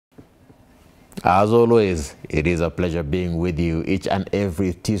As always, it is a pleasure being with you each and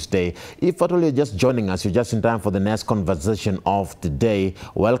every Tuesday. If at all you're just joining us, you're just in time for the next conversation of the day.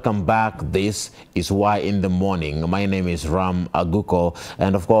 Welcome back. This is Why in the Morning. My name is Ram Aguko,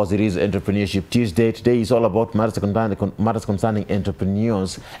 and of course, it is Entrepreneurship Tuesday. Today is all about matters concerning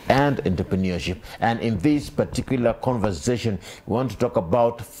entrepreneurs and entrepreneurship. And in this particular conversation, we want to talk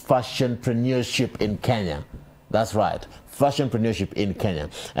about fashionpreneurship in Kenya. That's right, fashionpreneurship in Kenya.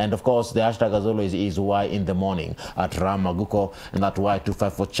 And of course, the hashtag as always is Why in the Morning at Ram Aguko, and that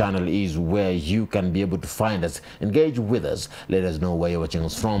Y254 channel is where you can be able to find us, engage with us, let us know where you're watching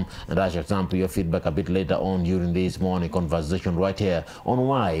us from, and I shall sample your feedback a bit later on during this morning conversation right here on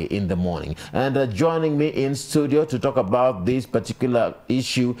Why in the Morning. And joining me in studio to talk about this particular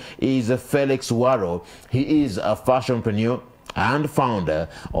issue is Felix Waro. He is a fashionpreneur and founder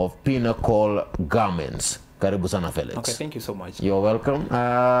of Pinnacle Garments. Karibu sana, Felix. Okay, thank you so much. You're welcome.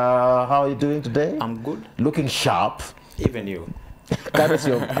 How are you doing today? I'm good. Looking sharp. Even you.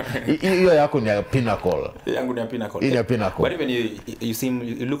 Hiyo yako ni ya Pinnacle. Yangu ni ya Pinnacle. In your Pinnacle. But even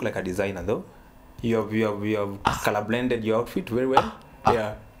you look like a designer though. You have color blended your outfit very well.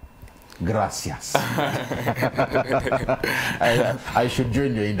 Yeah. Gracias. I should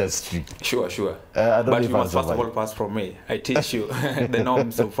join your industry. Sure. I don't But know you must first of all pass from me. I teach you the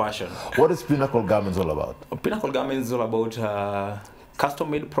norms of fashion. What is Pinnacle Garments all about? Pinnacle Garments is all about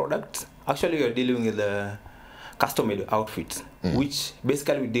custom-made products. Actually, you're dealing with custom-made outfits, which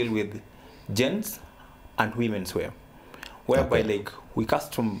basically we deal with gents and women's wear, whereby like we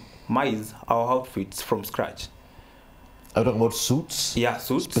customize our outfits from scratch. Are you talking about suits? Yeah,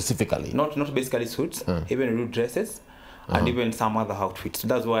 suits. Specifically? Not basically suits, even rude dresses, and even some other outfits.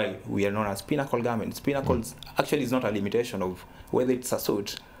 That's why we are known as Pinnacle Garments. Pinnacle actually is not a limitation of whether it's a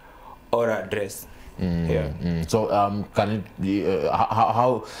suit or a dress. So can it,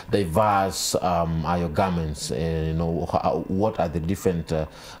 how diverse are your garments? What are the different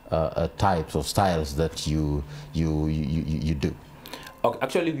types of styles that you do? Okay,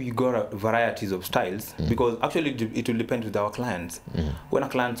 actually, we got varieties of styles because actually it will depend with our clients. When a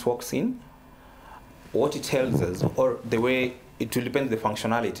client walks in, what it tells us, or the way it will depend the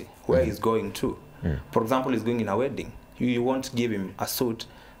functionality, where he's going to. For example, he's going in a wedding. You won't give him a suit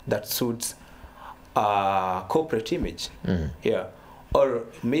that suits a corporate image. Yeah. Or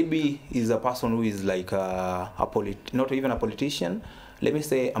maybe he's a person who is like not even a politician, let me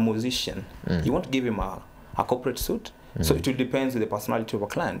say a musician. You won't give him a corporate suit. So it will depend on the personality of a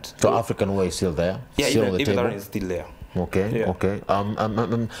client. So African way is still there? Yeah, still even that is still there. Okay, yeah. Okay.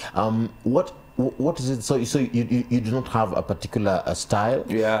 What is it? So you do not have a particular style?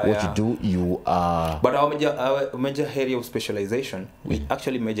 Yeah, what you do, you are... But our major area of specialization, we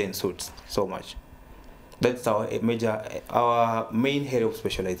actually major in suits so much. That's our main area of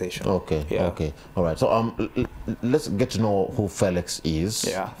specialization. Okay, yeah. Okay, all right. So let's get to know who Felix is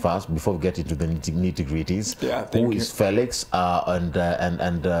first before we get into the nitty-gritties. Yeah, who is Felix, and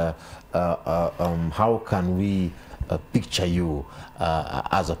how can we picture you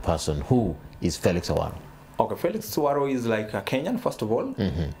as a person? Who is Felix Waro? Okay, Felix Waro is like a Kenyan, first of all.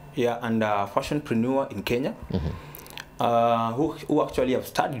 Yeah, and a fashionpreneur in Kenya, who actually have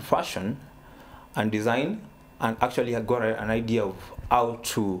studied fashion and design, and actually had got an idea of how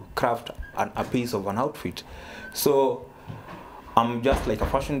to craft a piece of an outfit. So I'm just like a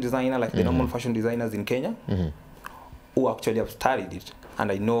fashion designer, like the normal fashion designers in Kenya, who actually have studied it,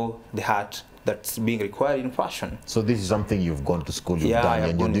 and I know the art that's being required in fashion. So this is something you've gone to school, you've done,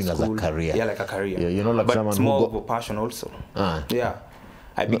 and you're doing as a career. Yeah, like a career. Yeah, you know, like but someone it's more of a passion also. Yeah,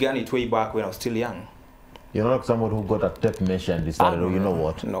 I began it way back when I was still young. You're not like someone who got a tape measure and decided, you know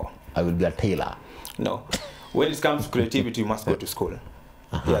what? No. I will be a tailor. No. When it comes to creativity, you must go to school.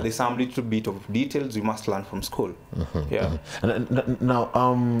 Yeah, there's some little bit of details you must learn from school. Yeah. Now,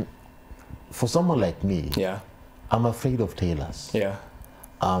 for someone like me, I'm afraid of tailors. Yeah.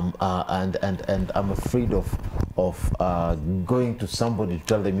 And I'm afraid of going to somebody to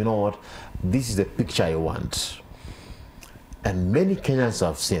tell them, you know what, this is the picture I want. And many Kenyans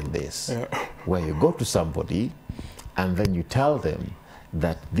have seen this, where you go to somebody and then you tell them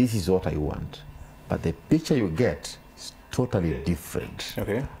that this is what I want, but the picture you get is totally different.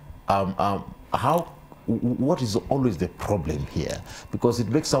 Okay. What is always the problem here? Because it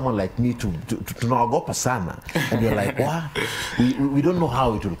makes someone like me to naogopa sana, and you're like, what? We don't know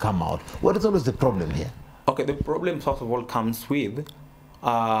how it will come out. What is always the problem here? Okay, the problem first of all comes with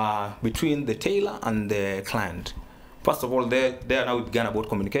between the tailor and the client. First of all, they are now began about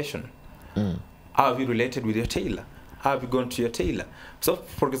communication. How have you related with your tailor? How have you gone to your tailor? So,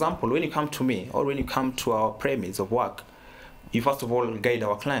 for example, when you come to me or when you come to our premise of work, you first of all guide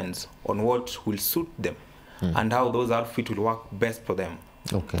our clients on what will suit them and how those outfits will work best for them.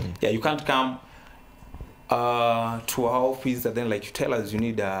 Okay. Yeah, you can't come to our office and then like you tell us you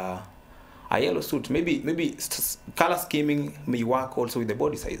need a yellow suit. Maybe color scheming may work also with the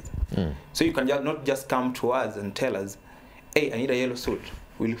body size. So you can not just come to us and tell us, hey, I need a yellow suit.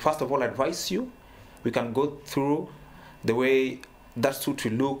 We'll first of all advise you. We can go through the way that suit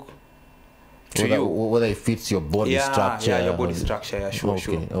will look to you. Whether it fits your body structure. Yeah, your body structure. Yeah, sure, okay,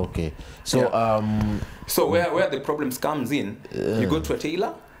 sure. Okay. So so where the problems comes in, you go to a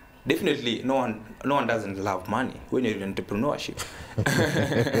tailor. Definitely, no one doesn't love money when you're in entrepreneurship.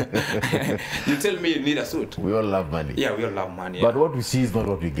 You tell me you need a suit. We all love money. Yeah, we all love money. But what we see is not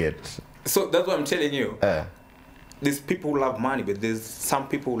what we get. So that's what I'm telling you. There's people who love money, but there's some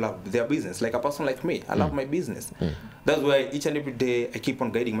people who love their business. Like a person like me, I love my business. That's why each and every day I keep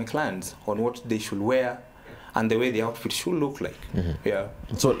on guiding my clients on what they should wear and the way the outfit should look like. Yeah.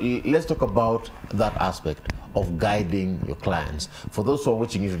 So let's talk about that aspect of guiding your clients. For those who are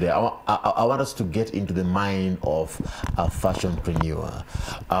watching you today, I want us to get into the mind of a fashionpreneur.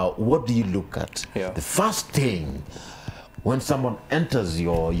 What do you look at? The first thing when someone enters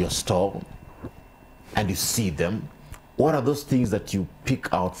your store and you see them, what are those things that you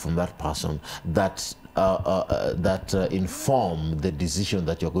pick out from that person that inform the decision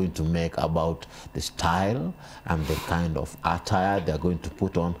that you're going to make about the style and the kind of attire they're going to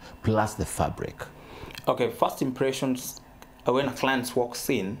put on, plus the fabric? Okay, first impressions, when a client walks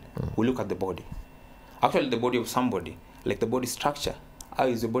in, we look at the body. Actually, the body of somebody, like the body structure, how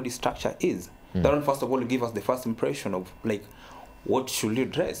is the body structure is. That one, first of all, give us the first impression of like, what should you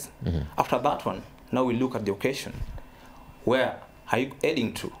dress? After that one, now we look at the occasion. Where are you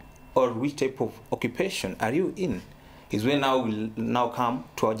heading to? Or which type of occupation are you in? Is when now we'll come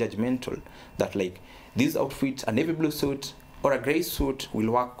to our judgmental that like this outfit, a navy blue suit or a gray suit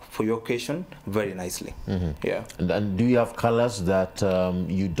will work for your occasion very nicely. Yeah. And do you have colors that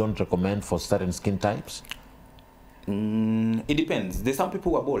you don't recommend for certain skin types? It depends. There's some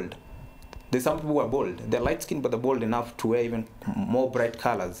people who are bold. There's some people who are bold. They're light skinned, but they're bold enough to wear even more bright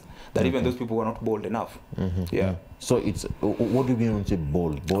colors than even those people who are not bold enough. Yeah. So it's, what do you mean when you say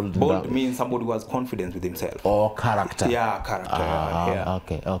bold? Bold means somebody who has confidence with himself. Or character. Yeah, character. Yeah.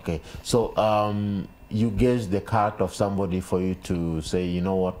 Okay. So you gauge the character of somebody for you to say, you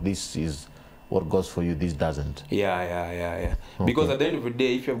know what, this is what goes for you, this doesn't. Yeah. Because at the end of the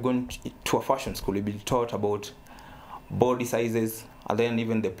day, if you've gone to a fashion school, you'll be taught about body sizes, and then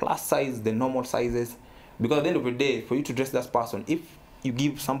even the plus size, the normal sizes. Because at the end of the day, for you to dress that person, if you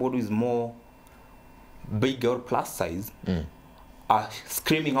give somebody who is more big or plus size a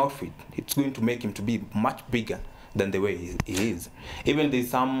screaming outfit, it's going to make him to be much bigger than the way he is. Even there's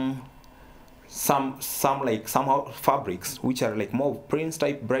some fabrics which are like more prints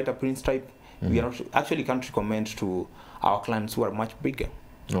type, brighter prints type. We are not, actually can't recommend to our clients who are much bigger.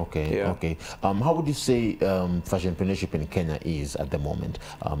 Okay. How would you say fashionpreneurship in Kenya is at the moment?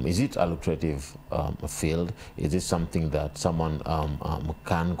 Is it a lucrative field? Is it something that someone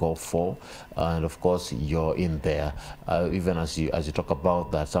can go for? And of course, you're in there. Even as you talk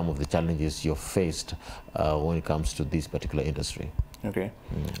about that, some of the challenges you've faced when it comes to this particular industry. Okay.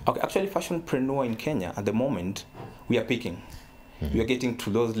 Actually, fashionpreneur in Kenya at the moment, we are peaking. We are getting to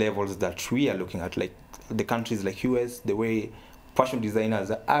those levels that we are looking at, like the countries like US, the way fashion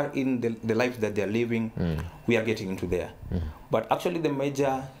designers are in the lives that they're living, we are getting into there. But actually the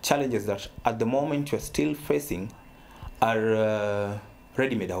major challenges that at the moment you're still facing are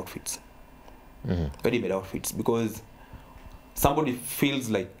ready-made outfits. Ready-made outfits, because somebody feels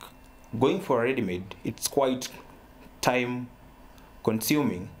like going for a ready-made, it's quite time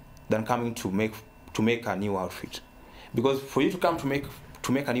consuming than coming to make a new outfit. Because for you to come to make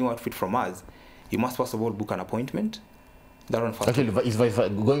a new outfit from us, you must first of all book an appointment. Actually, it's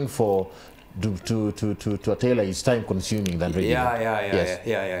going for to a tailor is time consuming than ready.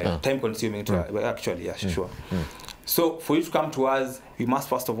 Yeah. Time consuming to actually, sure. So for you to come to us, we must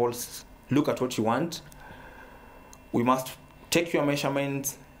first of all look at what you want. We must take your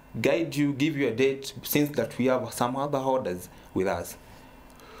measurements, guide you, give you a date, since that we have some other orders with us.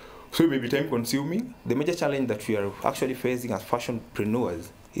 So it may be time consuming. The major challenge that we are actually facing as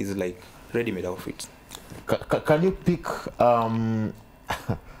fashionpreneurs is like ready-made outfits. Can you pick,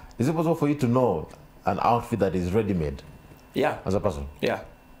 is it possible for you to know an outfit that is ready-made? Yeah. As a person? Yeah.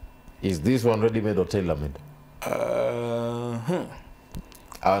 Is this one ready-made or tailor-made? I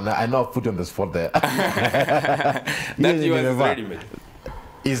know I've put you on the spot there. That yours is ready-made.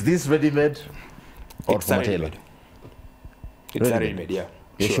 Is this ready-made or it's from a tailor? It's ready-made, yeah.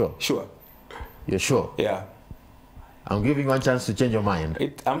 You're sure? Sure. You're sure? Yeah. I'm giving you one chance to change your mind.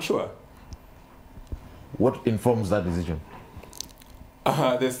 I'm sure. What informs that decision?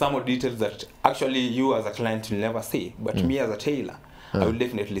 There's some more details that actually you as a client will never see, but me as a tailor, I will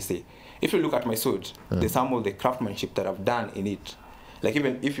definitely see. If you look at my suit, there's some of the craftsmanship that I've done in it. Like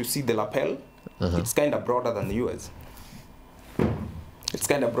even if you see the lapel, it's kind of broader than yours. It's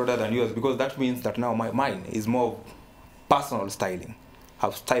kind of broader than yours because that means that now mine is more personal styling.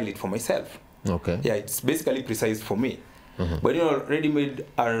 I've styled it for myself. Okay. Yeah, it's basically precise for me. But you know, ready-made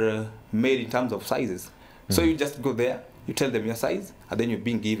are made in terms of sizes. So you just go there, you tell them your size, and then you're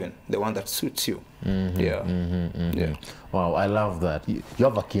being given the one that suits you. Yeah. Yeah. Wow, I love that. You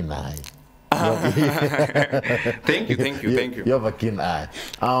have a keen eye. Thank you. You have a keen eye.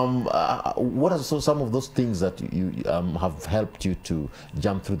 What are some of those things that you have helped you to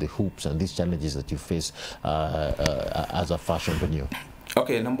jump through the hoops and these challenges that you face as a fashionpreneur?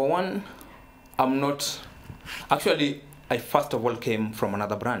 Okay, number one, actually, I first of all came from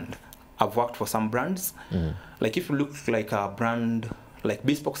another brand. I've worked for some brands. Like if you look like a brand like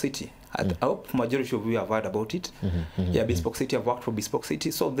Bespoke City, I hope majority of you have heard about it. Yeah, Bespoke City, I've worked for Bespoke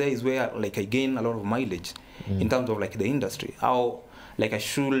City. So there is where like I gain a lot of mileage in terms of like the industry. How like I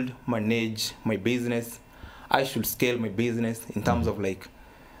should manage my business. I should scale my business in terms of like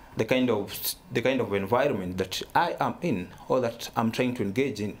the kind of environment that I am in or that I'm trying to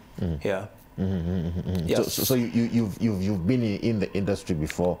engage in. Yeah. Yes. So you've been in the industry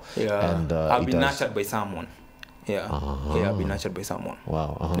before. Yeah. And I've been nurtured by someone. Yeah. Yeah, I've been nurtured by someone.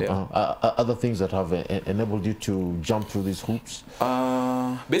 Wow. Yeah. Other things that have enabled you to jump through these hoops?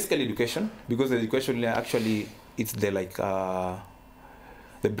 Basically education, because education actually it's the like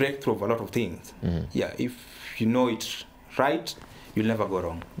the breakthrough of a lot of things. Yeah, if you know it right, you'll never go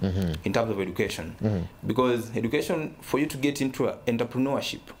wrong in terms of education. Because education, for you to get into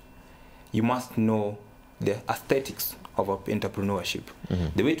entrepreneurship, you must know the aesthetics of entrepreneurship.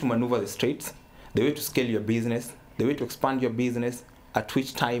 The way to maneuver the streets, the way to scale your business, the way to expand your business, at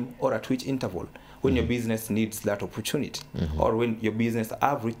which time or at which interval, when your business needs that opportunity, or when your business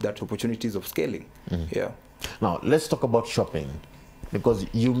have reached that opportunities of scaling. Yeah. Now, let's talk about shopping, because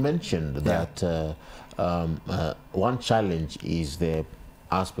you mentioned that one challenge is the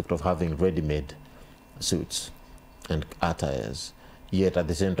aspect of having ready-made suits and attires. Yet at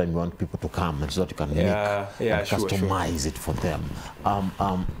the same time, you want people to come and so that you can make and customize it for them.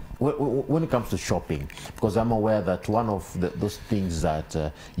 When it comes to shopping, because I'm aware that one of those things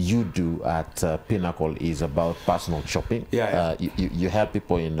that you do at Pinnacle is about personal shopping. You help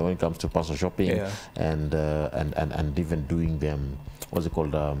people when it comes to personal shopping and even doing them, what's it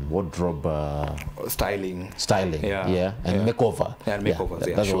called, wardrobe styling, and makeover.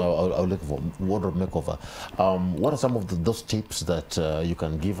 Makeovers. That's what I'll look for, wardrobe makeover. What are some of those tips that you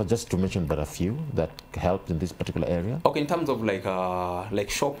can give, just to mention but a few that helped in this particular area? Okay, in terms of like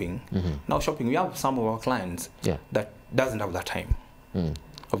shopping. Now shopping, we have some of our clients that doesn't have that time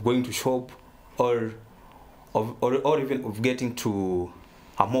of going to shop or even of getting to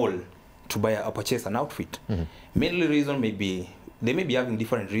a mall to buy or purchase an outfit. Mainly reason they may be having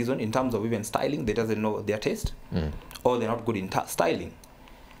different reason in terms of even styling. They doesn't know their taste or they're not good in styling.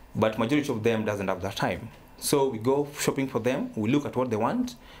 But majority of them doesn't have that time. So we go shopping for them. We look at what they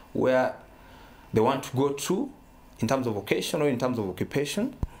want, where they want to go to in terms of occasion or in terms of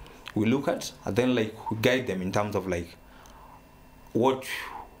occupation. We look at, and then like we guide them in terms of like what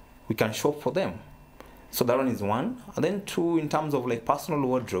we can shop for them. So that one is one. And then two, in terms of like personal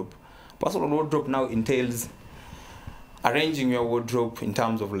wardrobe. Personal wardrobe now entails arranging your wardrobe in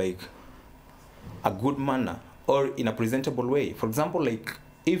terms of like a good manner or in a presentable way. For example, like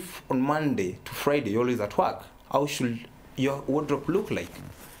if on Monday to Friday you're always at work, how should your wardrobe look like?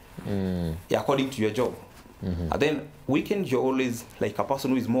 According to your job. And then weekend you're always like a person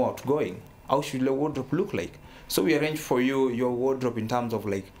who is more outgoing. How should your wardrobe look like? So we arrange for you your wardrobe in terms of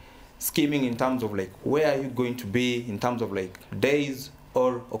like scheming, in terms of like where are you going to be in terms of like days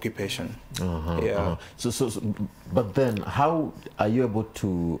or occupation. So, but then how are you able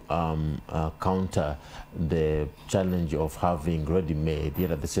to counter the challenge of having ready-made,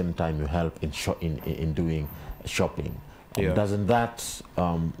 yet at the same time you help in doing shopping? Doesn't that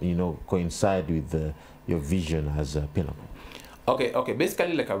coincide with your vision as a Pinnacle? Okay.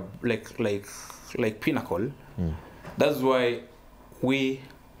 Basically, like Pinnacle, that's why we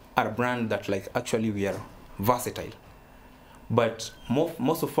are a brand that like actually we are versatile. But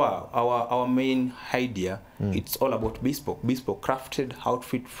most of our main idea, it's all about bespoke crafted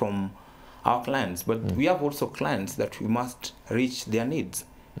outfit from our clients. But we have also clients that we must reach their needs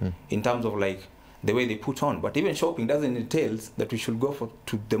in terms of like the way they put on. But even shopping doesn't entail that we should go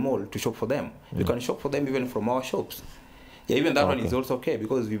to the mall to shop for them. We can shop for them even from our shops. Yeah, even that one is also okay,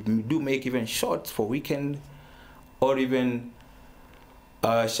 because we do make even shorts for weekend, or even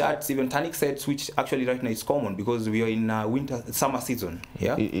shirts, even tunic sets, which actually right now is common because we are in summer season.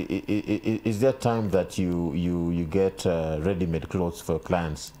 Yeah. Is there time that you get ready-made clothes for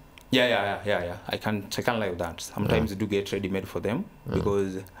clients? Yeah. I can't lie with that. Sometimes we do get ready-made for them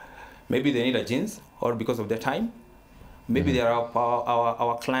because maybe they need a jeans, or because of their time. Maybe there are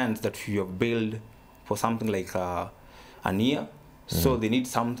our clients that we have built for something like an year, so they need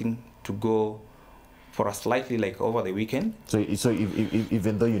something to go for a slightly like over the weekend. So if,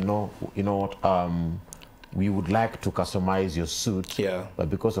 even though you know what, we would like to customize your suit, but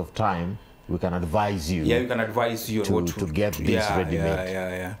because of time, we can advise you. Yeah, we can advise you to, what to get this ready-made.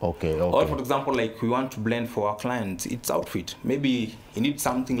 Yeah. Okay. Or for example, like we want to blend for our clients, it's outfit. Maybe you need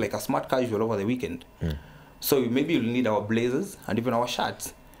something like a smart casual over the weekend. So maybe you'll need our blazers and even our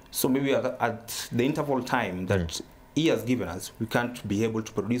shirts. So maybe at the interval time that he has given us, we can't be able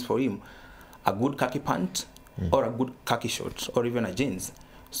to produce for him a good khaki pant or a good khaki short or even a jeans.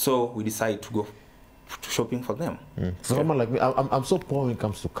 So we decide to go shopping for them. So someone like me, I'm so poor when it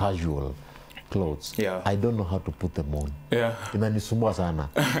comes to casual clothes. Yeah. I don't know how to put them on. Yeah. Inanisumbua sana.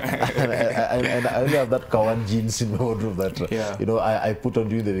 And I only have that kawan jeans in my wardrobe that I put on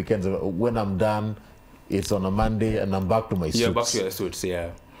during the weekends. When I'm done, it's on a Monday and I'm back to my suits. Yeah, back to your suits,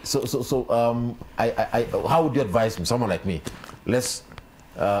 yeah. So how would you advise me, someone like me? Let's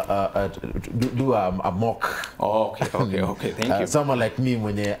do a mock. Oh, okay. Thank you. Someone like me,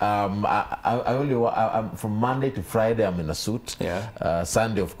 when I'm from Monday to Friday, I'm in a suit. Yeah.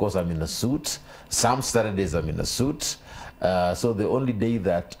 Sunday, of course, I'm in a suit. Some Saturdays, I'm in a suit. So the only day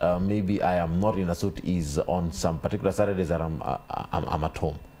that maybe I am not in a suit is on some particular Saturdays that I'm at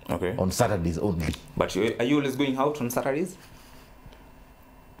home. Okay. On Saturdays only. But are you always going out on Saturdays?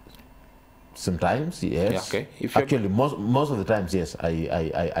 Sometimes, yes. Yeah, okay. Actually, most of the times, yes,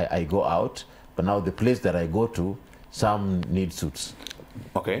 I go out. But now the place that I go to, some need suits.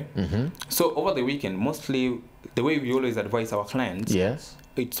 Okay. So over the weekend, mostly the way we always advise our clients, yes,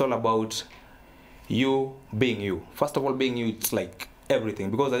 it's all about you being you. First of all, being you, it's like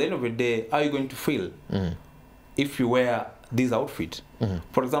everything. Because at the end of the day, how are you going to feel if you wear this outfit?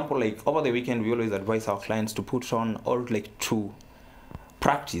 For example, like over the weekend, we always advise our clients to put on, or like to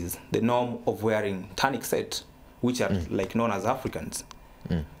practice the norm of wearing tunic sets, which are like known as Africans.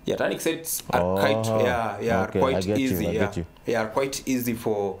 Yeah, tunic sets are quite easy. Are quite easy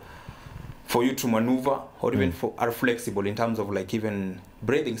for you to maneuver, or even are flexible in terms of like even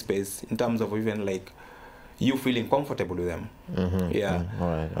breathing space, in terms of even like you feeling comfortable with them. All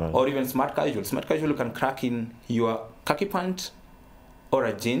right. Or even smart casual. Smart casual, you can crack in your khaki pant or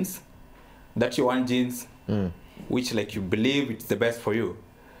a jeans. That's your one jeans, which like you believe it's the best for you.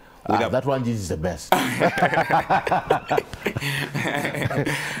 That one jeans is the best. That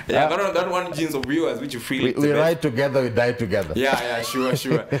one jeans of yours, which you feel we ride together, we die together. Yeah, sure.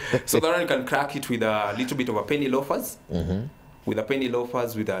 So that one you can crack it with a little bit of a penny loafers, with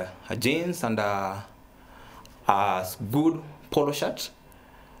a jeans and a good polo shirt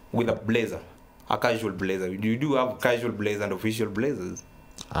with a blazer, a casual blazer. You do have casual blazers and official blazers.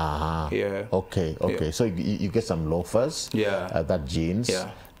 Yeah. Okay. Yeah. So you get some loafers. Yeah. That jeans.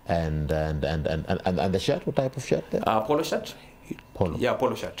 Yeah. And the shirt. What type of shirt there? Polo shirt. Polo. Yeah,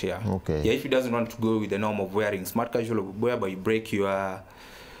 polo shirt. Yeah. Okay. Yeah, if he doesn't want to go with the norm of wearing smart casual, whereby you break your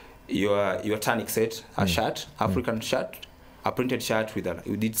tunic set, a shirt, African shirt, a printed shirt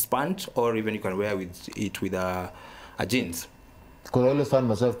with its pant, or even you can wear with a jeans. Because I always find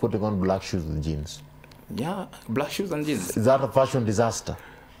myself putting on black shoes with jeans. Yeah, black shoes and jeans. Is that a fashion disaster?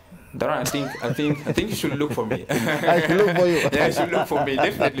 That one, I think you should look for me. I should look for you. Yeah, you should look for me.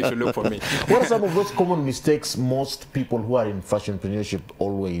 Definitely should look for me. What are some of those common mistakes most people who are in fashionpreneurship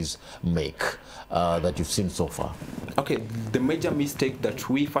always make that you've seen so far? Okay, the major mistake that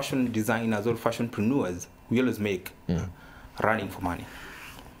we fashion designers or fashionpreneurs, we always make, running for money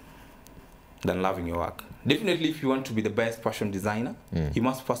than loving your work. Definitely, if you want to be the best fashion designer, you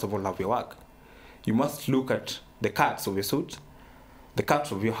must first of all love your work. You must look at the cuts of your suit, the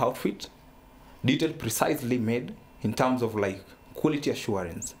cuts of your outfit, detailed, precisely made in terms of like quality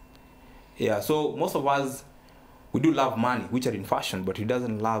assurance. Yeah, so most of us, we do love money, which are in fashion, but we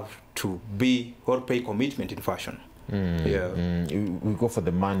doesn't love to be or pay commitment in fashion. We go for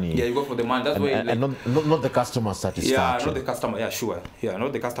the money. Yeah, you go for the money. That's why, and not the customer satisfaction. Yeah, not the customer. Yeah, sure. Yeah,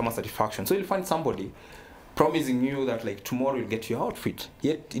 not the customer satisfaction. So you'll find somebody promising you that like tomorrow you'll get your outfit,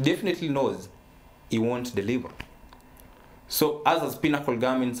 yet he definitely knows he won't deliver. So as Pinnacle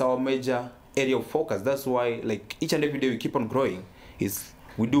Garments, our major area of focus. That's why, like, each and every day we keep on growing. Is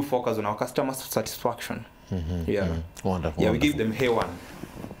we do focus on our customer satisfaction. Yeah. Wonderful. Yeah, we wonderful. give them A1.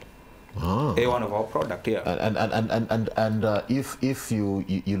 A1 of our product. Yeah. And if you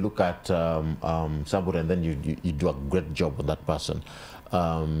look at somebody and then you do a great job on that person,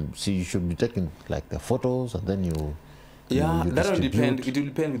 so you should be taking like the photos and then you. Yeah, you that will distribute. depend. It will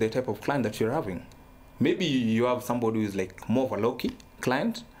depend with the type of client that you're having. Maybe you have somebody who is like more of a low-key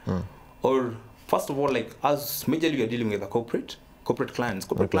client, or first of all, like as majorly we are dealing with a corporate clients.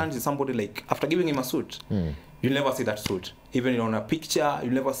 Corporate clients is somebody like after giving him a suit, you'll never see that suit. Even on a picture,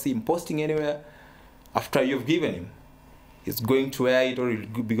 you'll never see him posting anywhere. After you've given him, he's going to wear it or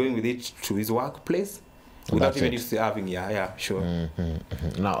he'll be going with it to his workplace. Without even having, sure.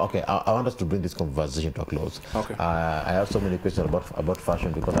 Now, okay, I want us to bring this conversation to a close. Okay. I have so many questions about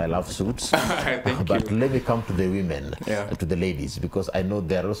fashion because I love suits. But you. let me come to the women, to the ladies, because I know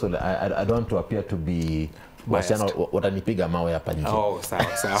they're also, I don't want to appear to be biased. Watanipiga mawe hapa nje. Oh,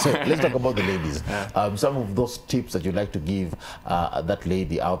 sawa. So let's talk about the ladies. Some of those tips that you'd like to give that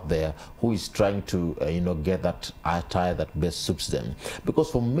lady out there who is trying to, get that attire that best suits them. Because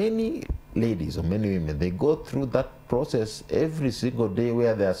for many ladies or many women, they go through that process every single day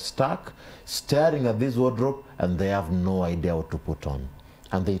where they're stuck, staring at this wardrobe, and they have no idea what to put on.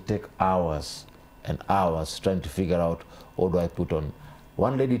 And they take hours and hours trying to figure out, what do I put on?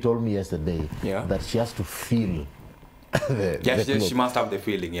 One lady told me yesterday that she has to feel she must have the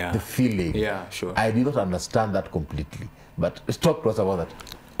feeling, the feeling. Yeah, sure. I did not understand that completely, but talk to us about that.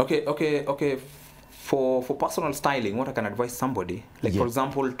 Okay. For personal styling, what I can advise somebody, like for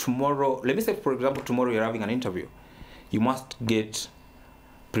example, tomorrow, let me say for example, tomorrow you're having an interview, you must get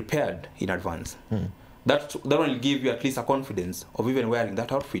prepared in advance. That will give you at least a confidence of even wearing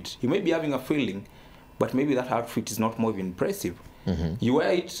that outfit. You may be having a feeling, but maybe that outfit is not more impressive. You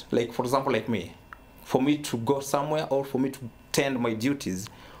wear it, like for example, like me, for me to go somewhere or for me to tend my duties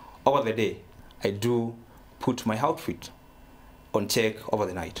over the day, I do put my outfit on check over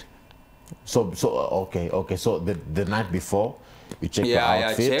the night. So okay. So the night before, you check the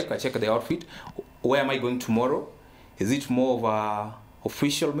outfit. I check the outfit. Where am I going tomorrow? Is it more of a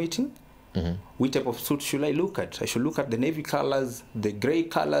official meeting? Which type of suit should I look at? I should look at the navy colors, the gray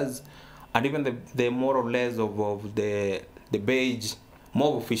colors, and even the more or less of the beige,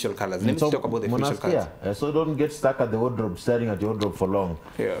 more official colors. Let me talk about the official colors. So don't get stuck at the wardrobe, staring at the wardrobe for long.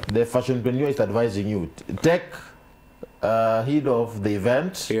 Yeah. The fashionpreneur is advising you, take heed of the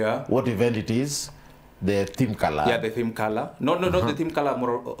event, what event it is, the theme color. Yeah, the theme color. No, not the theme color,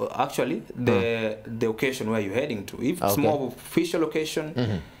 more actually, the occasion where you're heading to. If it's more of an official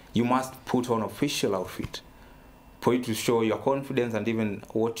occasion, you must put on official outfit for you to show your confidence and even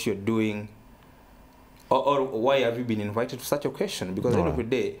what you're doing. Or why have you been invited to such occasion? Because at the end of the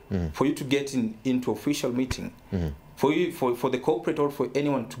day, for you to get into official meeting, for the corporate or for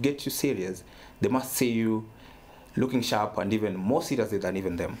anyone to get you serious, they must see you looking sharp and even more serious than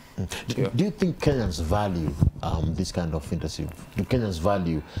even them. Do you think Kenyans value this kind of internship? Do Kenyans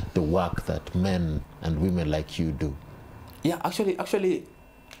value the work that men and women like you do? Yeah, actually,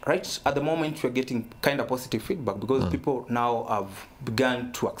 right at the moment we're getting kind of positive feedback because people now have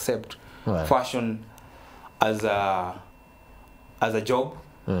begun to accept fashion as a job.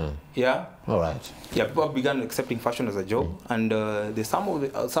 Yeah. All right. Yeah, people have begun accepting fashion as a job, and there's some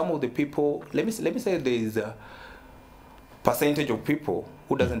of the people. Let me say there is a percentage of people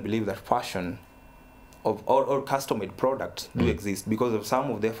who doesn't believe that fashion or custom-made products do exist because of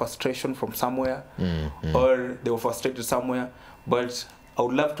some of their frustration from somewhere, or they were frustrated somewhere. But I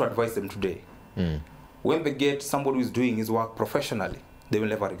would love to advise them today. When they get somebody who is doing his work professionally, they will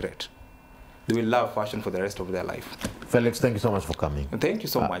never regret. They will love fashion for the rest of their life. Felix, thank you so much for coming. Thank you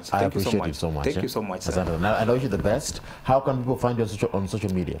so much. I appreciate it so much. Thank you so much. And I wish you the best. How can people find you on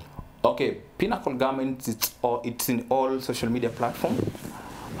social media? Okay, Pinnacle Garments, it's in all social media platforms.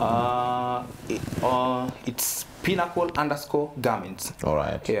 It's Pinnacle_garments. All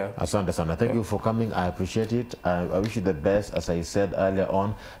right. Yeah. Asante sana. Thank you for coming. I appreciate it. I wish you the best. As I said earlier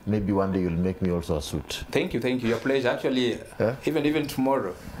on, maybe one day you'll make me also a suit. Thank you. Your pleasure. Actually, even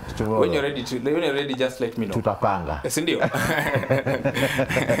tomorrow. When you're ready, just let me know. Tutapanga. Sindio.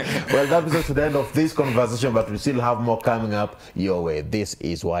 Well, that brings us to the end of this conversation, but we still have more coming up your way. This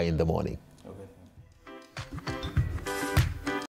is Why in the Morning.